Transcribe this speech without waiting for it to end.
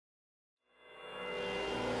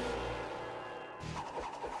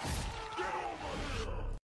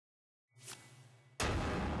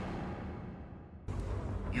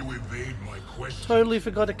my question. Totally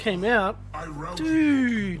forgot it came out. I routed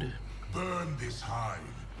Dude. you. Burn this hide.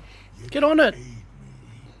 Yet Get on it. aid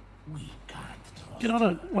me. We can't trust Get on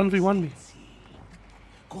it. 1v1 me.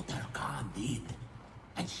 Kotal Khan did,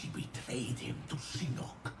 and she betrayed him to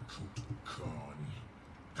Shinnok. Khan.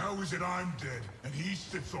 How is it I'm dead and he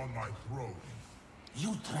sits on my throne?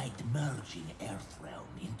 You tried merging Earthrealm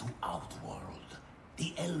into Outworld.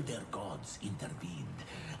 The Elder Gods intervened,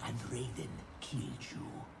 and Raiden killed you.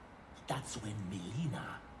 That's when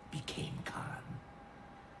Melina became Khan.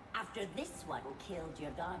 After this one killed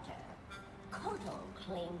your daughter, Kotal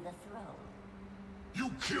claimed the throne. You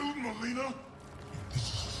killed Melina? If this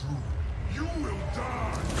is true, you will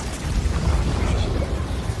die!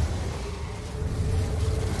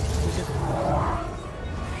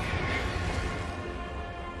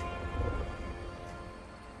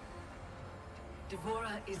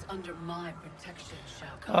 Devora is under my protection, Shao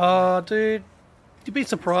Kahn. Oh, dude. You'd be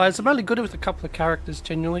surprised. I'm only good with a couple of characters,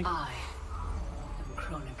 genuinely. I am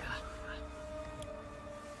Kronika.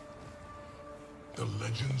 The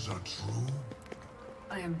legends are true?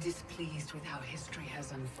 I am displeased with how history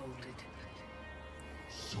has unfolded.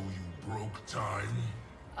 So you broke time?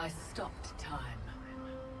 I stopped time.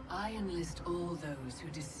 I enlist all those who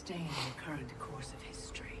disdain the current course of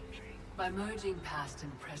history. By merging past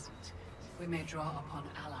and present, we may draw upon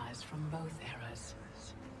allies from both eras.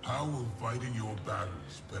 How will fighting your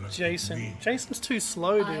battles benefit Jason. me? Jason's too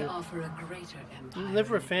slow, I dude. offer a greater empire. I'm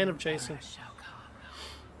never a fan of than Jason. Emperor Shao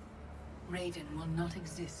Kahn. Raiden will not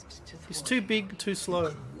exist to thwart He's too him. big, too slow.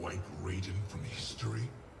 Could wipe Raiden from history?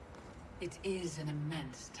 It is an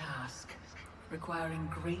immense task, requiring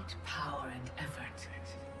great power and effort.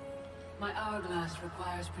 My hourglass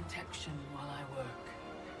requires protection while I work.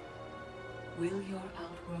 Will your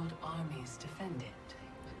Outworld armies defend it?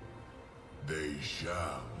 They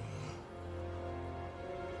shall.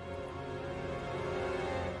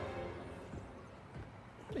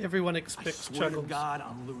 Everyone expects I swear to Chuckles. God,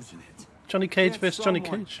 I'm losing it. Johnny Cage Can't versus Johnny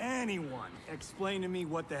someone, Cage. anyone, explain to me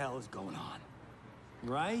what the hell is going on?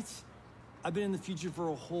 Right? I've been in the future for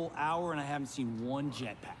a whole hour and I haven't seen one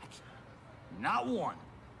jetpack. Not one.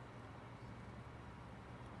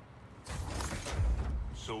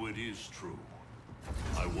 So it is true.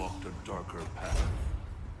 I walked a darker path.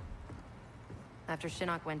 After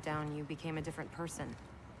Shinnok went down, you became a different person.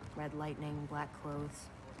 Red lightning, black clothes,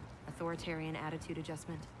 authoritarian attitude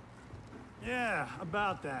adjustment. Yeah,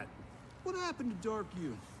 about that. What happened to Dark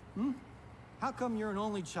You? Hmm? How come you're an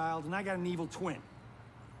only child and I got an evil twin?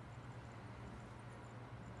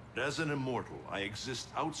 As an immortal, I exist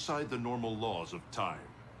outside the normal laws of time.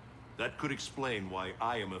 That could explain why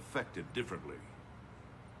I am affected differently.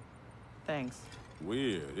 Thanks.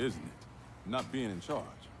 Weird, isn't it? Not being in charge.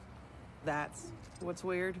 That's what's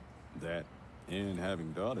weird. That, and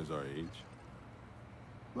having daughters our age.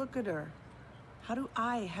 Look at her. How do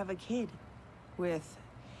I have a kid? With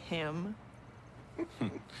him?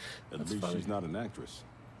 At least she's not an actress.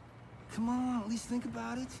 Come on, at least think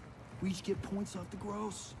about it. We each get points off the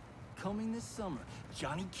gross. Coming this summer,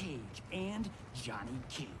 Johnny Cage and Johnny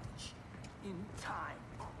Cage. In time,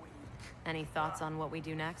 quick. Any thoughts on what we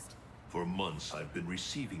do next? For months, I've been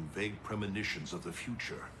receiving vague premonitions of the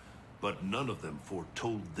future, but none of them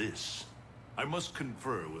foretold this. I must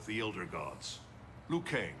confer with the Elder Gods. Liu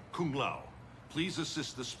Kang, Kung Lao, please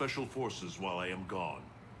assist the Special Forces while I am gone.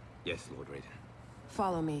 Yes, Lord Raiden.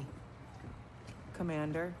 Follow me.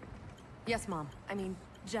 Commander. Yes, Mom. I mean,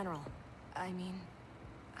 General. I mean...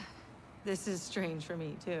 This is strange for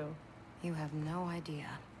me, too. You have no idea.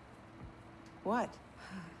 What?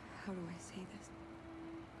 How do I say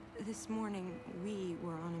this? This morning, we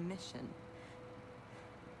were on a mission.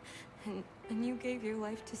 And you gave your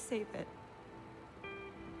life to save it.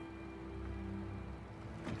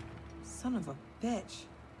 Son of a bitch.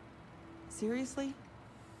 Seriously?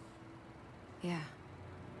 Yeah.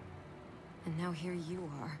 And now here you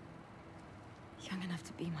are. Young enough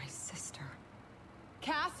to be my sister.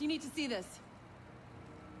 Cass, you need to see this.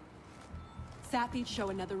 Sapiens show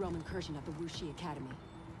another Rome incursion at the Wuxi Academy.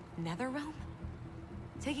 Netherrealm?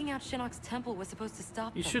 Taking out Shinnok's temple was supposed to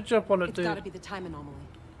stop You them. should jump on it, It's dude. gotta be the time anomaly.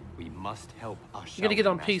 We must help our You gotta get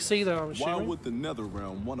on Shaolin PC though, I'm Why assuming. would the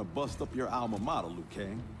Netherrealm want to bust up your alma mater, Liu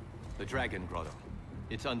Kang? The Dragon Grotto.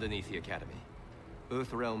 It's underneath the academy.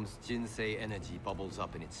 Earthrealm's Jinsei energy bubbles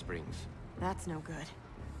up in its springs. That's no good.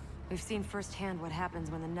 We've seen firsthand what happens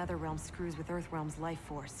when the Netherrealm screws with Earthrealm's life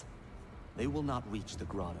force. They will not reach the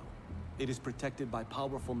grotto. It is protected by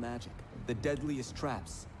powerful magic, the deadliest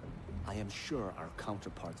traps. I am sure our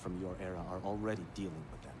counterparts from your era are already dealing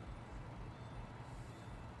with them.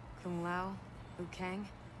 Kung Lao, Liu Kang,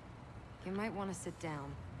 you might want to sit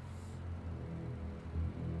down.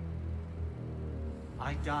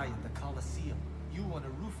 I die in the Colosseum. You on a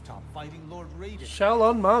rooftop fighting Lord Raiden.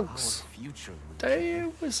 Shaolin monks. Our future will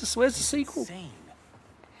Damn, where's the sequel? insane.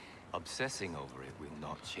 Obsessing over it will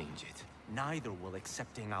not change it. Neither will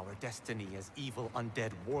accepting our destiny as evil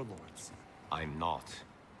undead warlords. I'm not.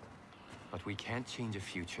 But we can't change a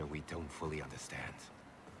future we don't fully understand.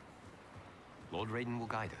 Lord Raiden will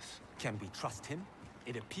guide us. Can we trust him?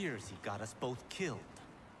 It appears he got us both killed.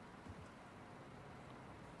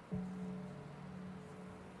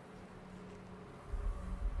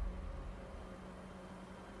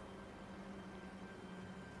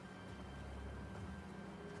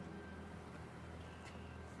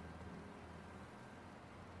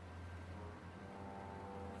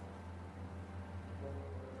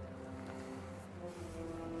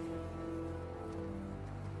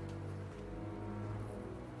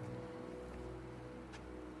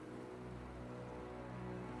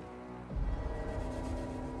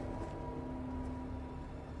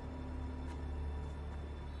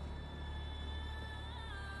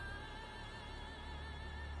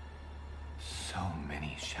 So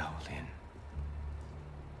many Shaolin.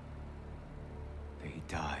 They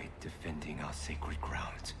died defending our sacred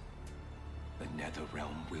ground. The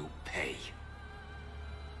Netherrealm will pay.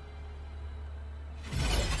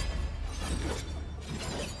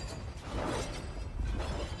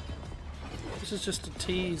 This is just a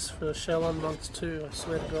tease for Shaolin Monks 2, I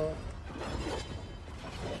swear to God.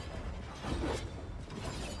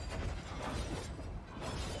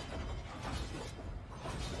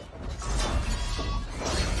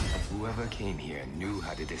 Whoever came here knew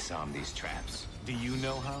how to disarm these traps. Do you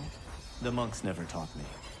know how? The monks never taught me.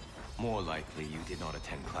 More likely you did not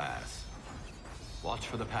attend class. Watch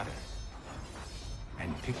for the pattern.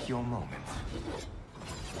 And pick your moment.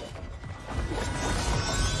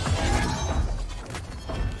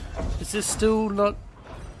 Is this still not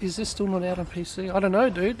out on PC? I don't know,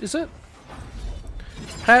 dude, is it?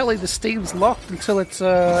 Apparently the Steam's locked until it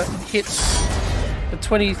hits the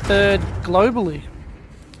 23rd globally.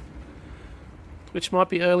 Which might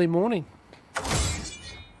be early morning.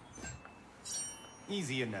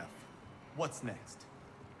 Easy enough. What's next?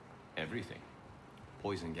 Everything.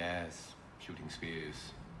 Poison gas, shooting spears,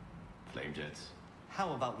 flame jets.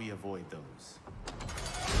 How about we avoid those?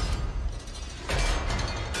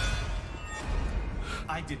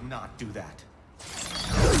 I did not do that.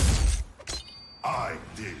 I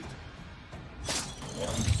did.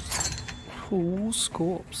 Cool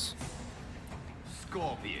Scorps.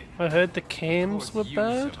 Scorpion. I heard the cams were You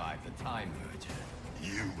bad. survived the time merger.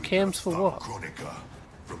 You will Cams not for stop what? Chronica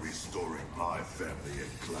from restoring my family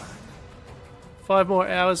and clan. 5 more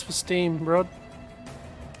hours for Steam, Rod.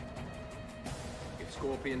 If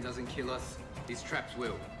Scorpion doesn't kill us, these traps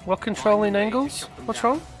will. What controlling Find a way to angles? shut them What's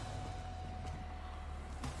down. wrong?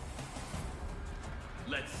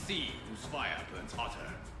 Let's see whose fire burns hotter.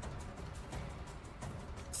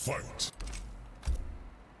 Fight.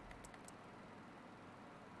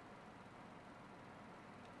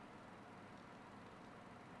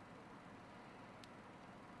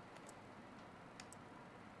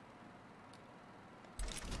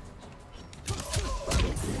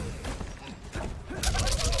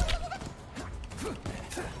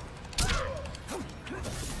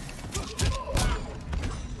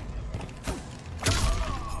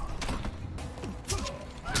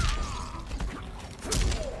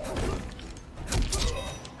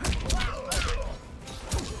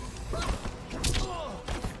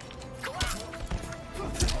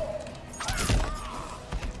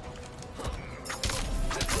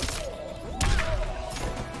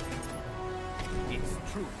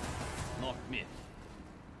 It's truth, not myth.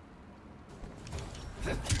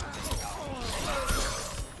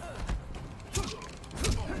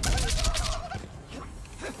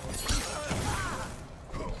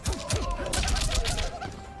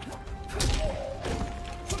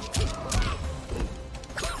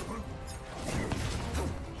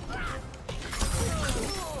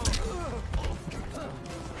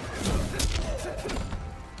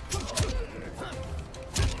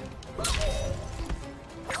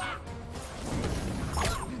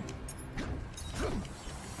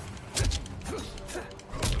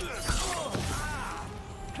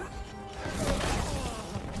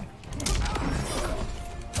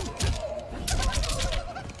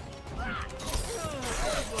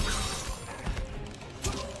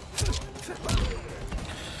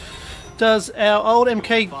 Does our old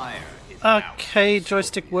MK arcade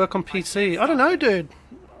joystick work on PC? I don't know, dude.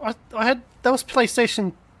 I had that was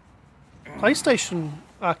PlayStation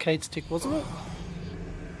arcade stick, wasn't it?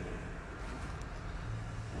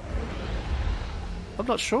 I'm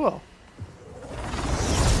not sure.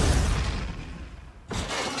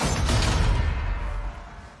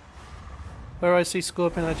 Where I see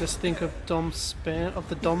Scorpion, I just think of Dom Spam, of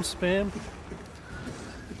the Dom Spam.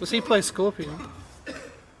 Does he play Scorpion?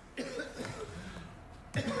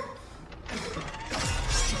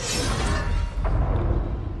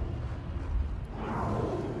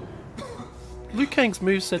 Liu Kang's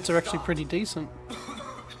movesets are actually pretty decent.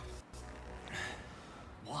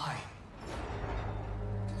 Why?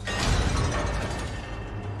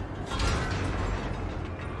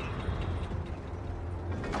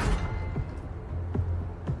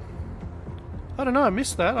 I don't know, I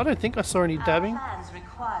missed that. I don't think I saw any dabbing. Our plans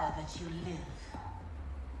require that you live.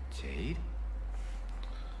 Jade?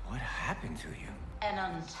 What happened to you? An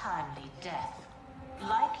untimely death.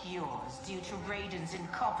 Like yours, due to Raiden's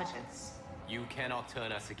incompetence. You cannot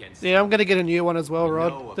turn us against Yeah, I'm gonna get a new one as well, You know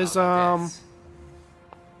Rod. about There's our deaths.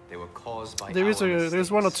 They were caused by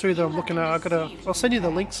there's one or two that I'm looking at. I'll send you the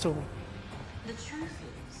links to them. The truth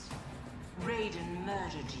is, Raiden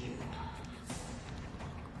murdered you.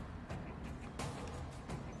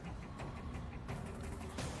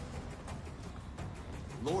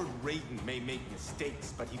 Lord Raiden may make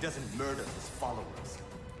mistakes, but he doesn't murder his followers.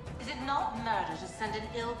 Is it not murder to send an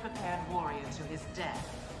ill-prepared warrior to his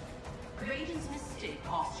death? Raiden's mistake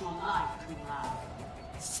cost your life, Kung Lao.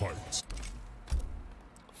 Fight.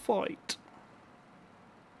 Fight.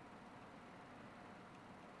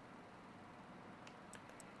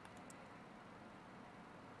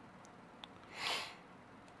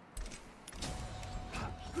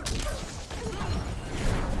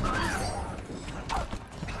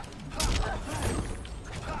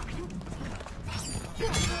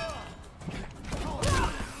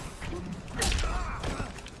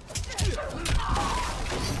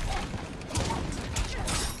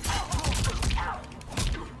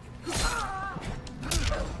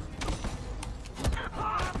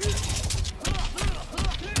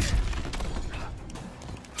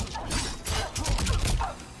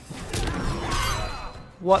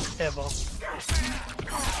 Whatever.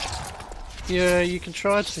 Yeah, you can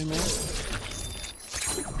try to, man.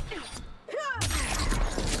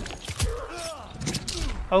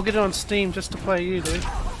 I'll get it on Steam just to play you, dude.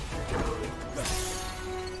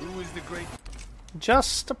 Who is the great?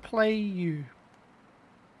 Just to play you.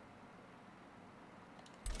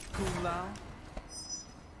 Kung Lao?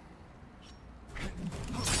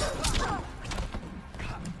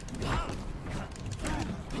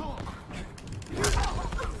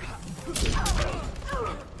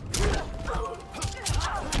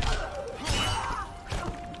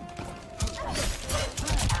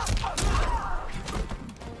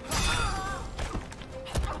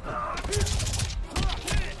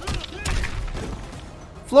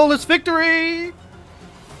 Flawless victory!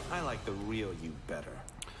 I like the real you better.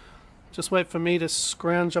 Just wait for me to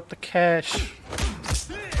scrounge up the cash.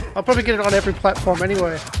 I'll probably get it on every platform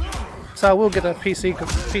anyway. So I will get a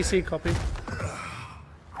PC copy.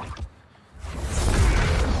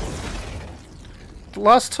 The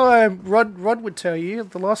last time, Rod would tell you,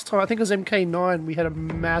 the last time, I think it was MK9, we had a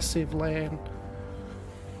massive LAN.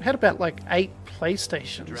 We had about like 8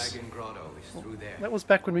 PlayStations. Dragon Grotto is through there. That was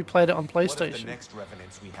back when we played it on What if PlayStation. the next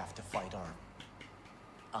revenants we have to fight are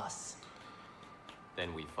us?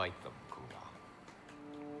 Then we fight them, Kung Lao.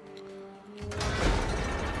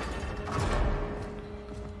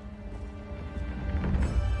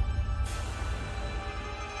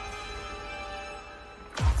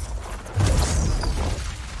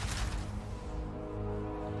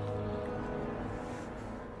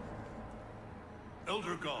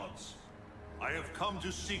 Elder gods, I have come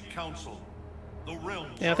to seek counsel. The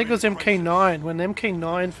realms Yeah, I think it was MK9, when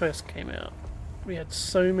MK9 first came out. We had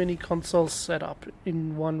so many consoles set up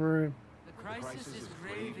in one room. The crisis is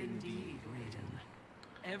grave indeed, Raiden.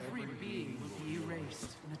 Every being will be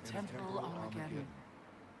erased in a temporal Armageddon.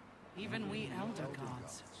 Even we Elder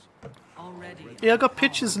Gods. Already. Yeah, I got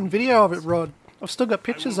pictures and video of it, Rod. I've still got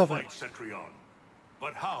pictures of it.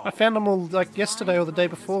 But how? I found them all like yesterday or the day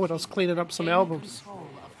before when I was cleaning up some albums. Control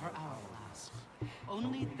of her hourglass.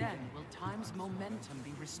 Only then will time's momentum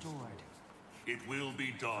be restored. It will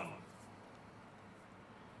be done.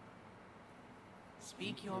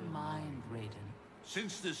 Speak your mind, Raiden.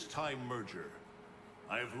 Since this time merger,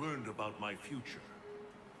 I have learned about my future.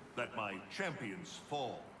 That my champions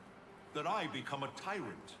fall. That I become a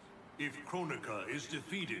tyrant. If Kronika is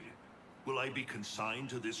defeated, will I be consigned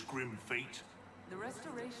to this grim fate? The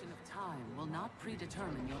restoration of time will not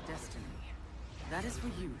predetermine your destiny. That is for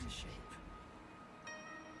you to shape.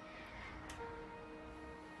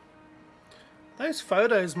 Those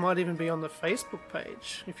photos might even be on the Facebook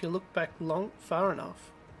page if you look back far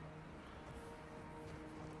enough.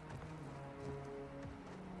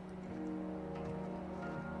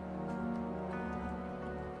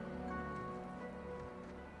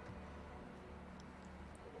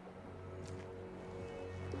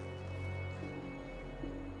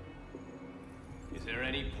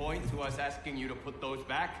 any point to us asking you to put those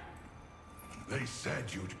back? They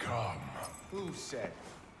said you'd come. Who said?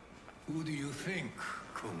 Who do you think,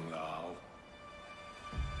 Kung Lao?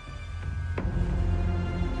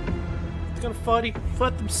 They're gonna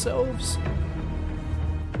fight themselves.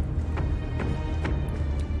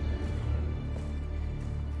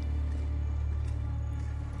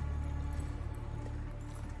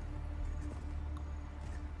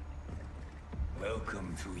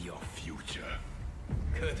 Welcome to your future.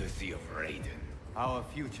 Courtesy of Raiden. Our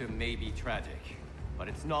future may be tragic, but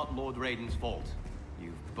it's not Lord Raiden's fault.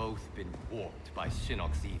 You've both been warped by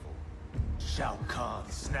Shinnok's evil. Shao Kahn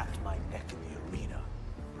snapped my neck in the arena.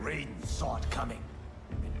 Raiden saw it coming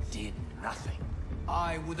and did nothing.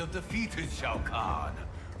 I would have defeated Shao Kahn,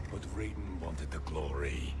 but Raiden wanted the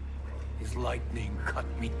glory. His lightning cut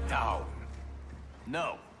me down.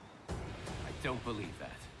 No, I don't believe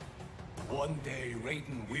that. One day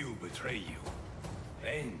Raiden will betray you.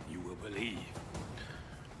 Then you will believe.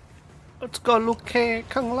 Let's go, Liu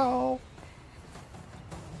Kang Lao.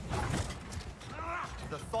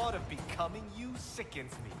 The thought of becoming you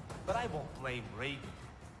sickens me, but I won't blame Raiden.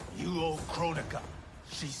 You owe Kronika.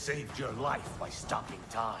 She saved your life by stopping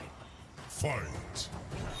time. Fight!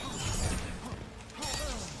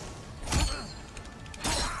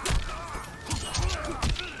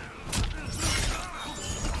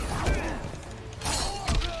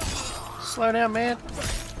 Slow down, man.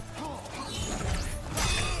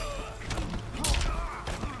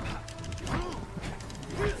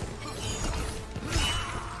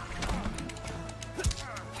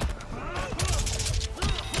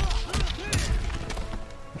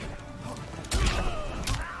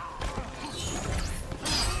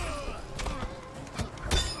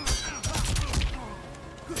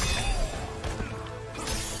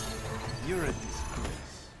 You're a disgrace.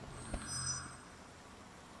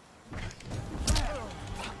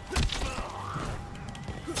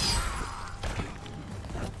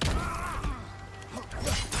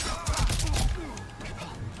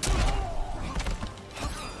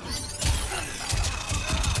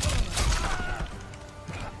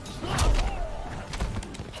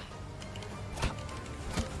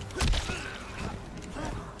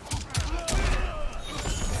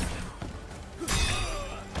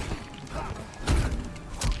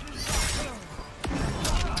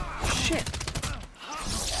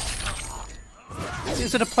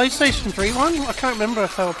 Is it a PlayStation 3 one? I can't remember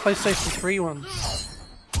if they were PlayStation 3 ones.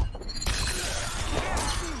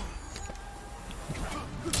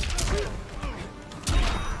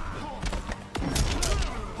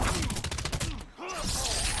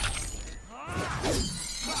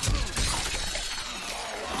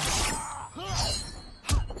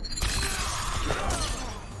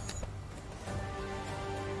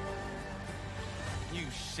 You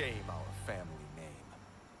shame our family name.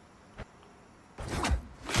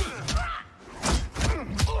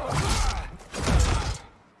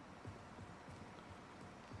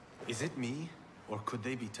 Is it me, or could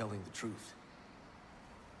they be telling the truth?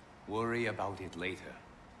 Worry about it later.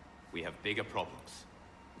 We have bigger problems.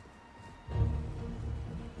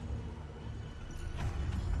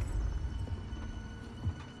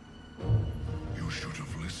 You should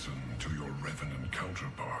have listened to your Revenant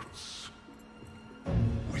counterparts.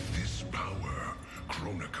 With this power,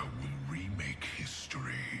 Kronika will remake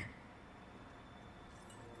history.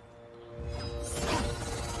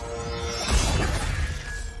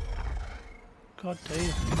 God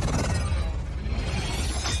damn.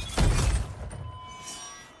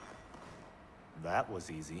 That was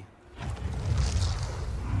easy.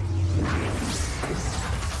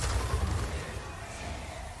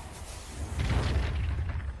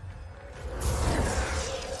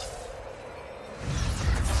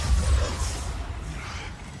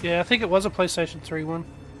 Yeah, I think it was a PlayStation 3 one.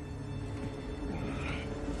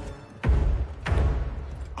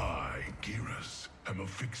 I, Geras, am a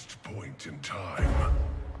fixed point in time.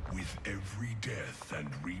 With every death and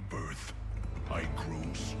rebirth, I grow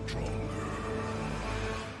stronger.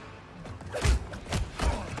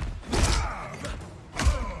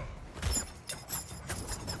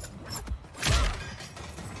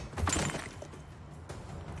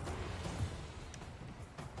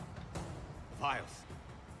 Files.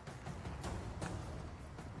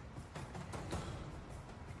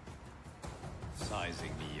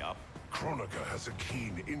 Sizing me up. Kronika has a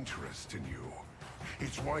keen interest in you.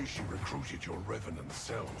 It's why she recruited your Revenant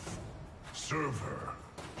self. Serve her.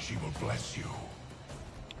 She will bless you.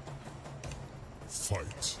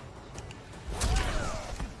 Fight.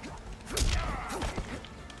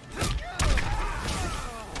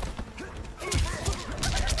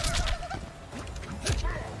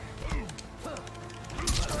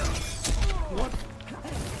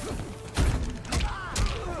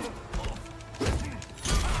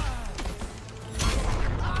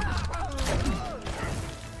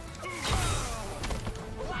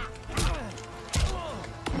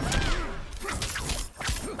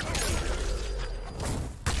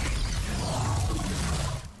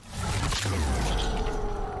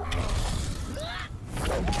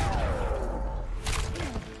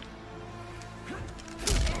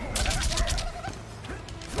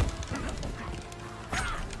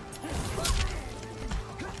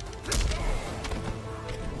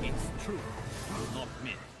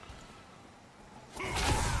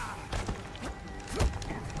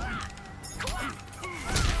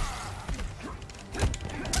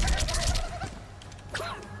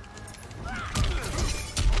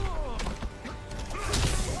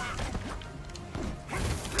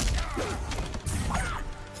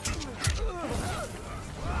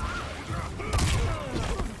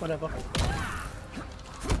 whatever.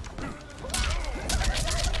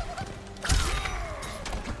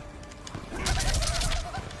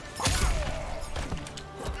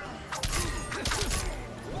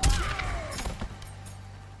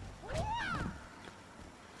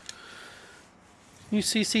 New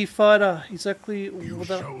CC fighter, exactly what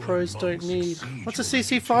pros don't need. What's a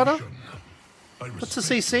CC fighter? What's a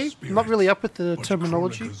CC? I'm not really up with the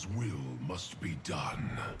terminology. Kronika's will must be done.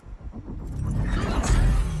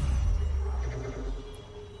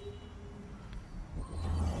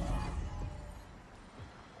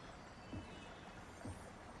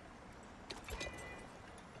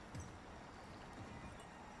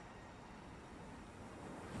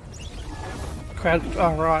 Crowd.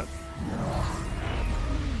 Oh, right.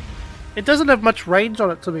 It doesn't have much range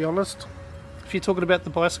on it, to be honest. If you're talking about the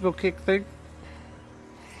bicycle kick thing.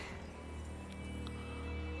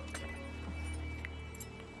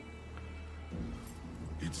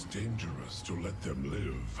 It's dangerous to let them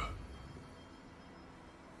live.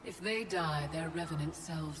 If they die, their revenant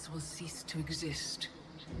selves will cease to exist.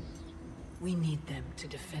 We need them to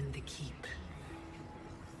defend the keep.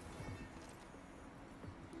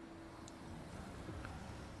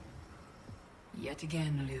 Yet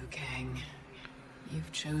again, Liu Kang,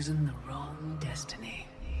 you've chosen the wrong destiny.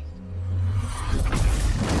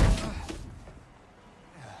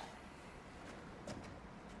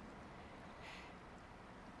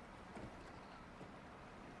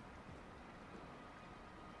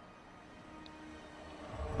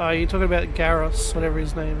 Oh, you're talking about Garrus, whatever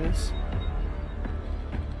his name is.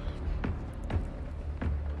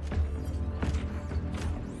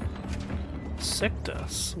 Sector,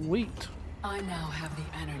 sweet. I now have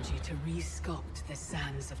the energy to re-sculpt the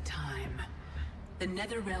sands of time. The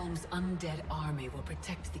Netherrealm's undead army will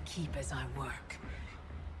protect the keep as I work.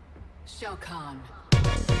 Shao Kahn.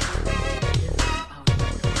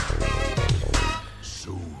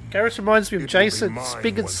 Garrus reminds me of Jason,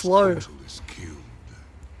 big and slow.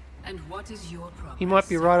 And what is your progress? He might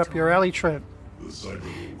be right up your alley, Trent. The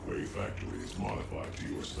Cyber factory is modified to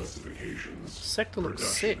your specifications. Sector looks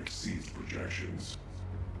Production sick. exceeds projections.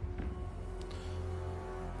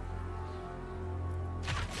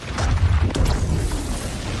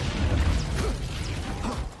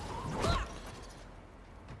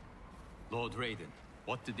 Lord Raiden,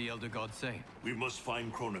 what did the Elder God say? We must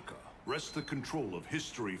find Kronika, wrest the control of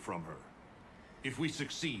history from her. If we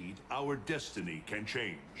succeed, our destiny can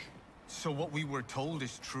change. So what we were told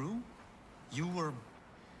is true? You were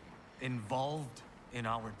involved in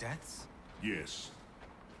our deaths? Yes.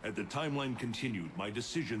 Had the timeline continued, my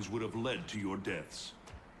decisions would have led to your deaths.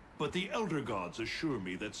 But the Elder Gods assure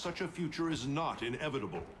me that such a future is not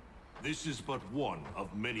inevitable. This is but one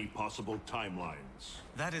of many possible timelines.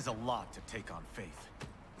 That is a lot to take on faith.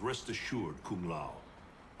 Rest assured, Kung Lao.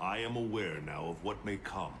 I am aware now of what may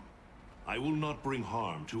come. I will not bring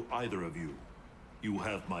harm to either of you. You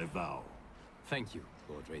have my vow. Thank you,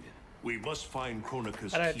 Lord Raiden. We must find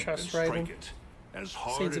Kronika's I don't keep trust and strike Raiden. it. As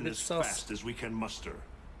hard Seems a and bit as sus. fast as we can muster,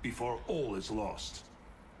 before all is lost.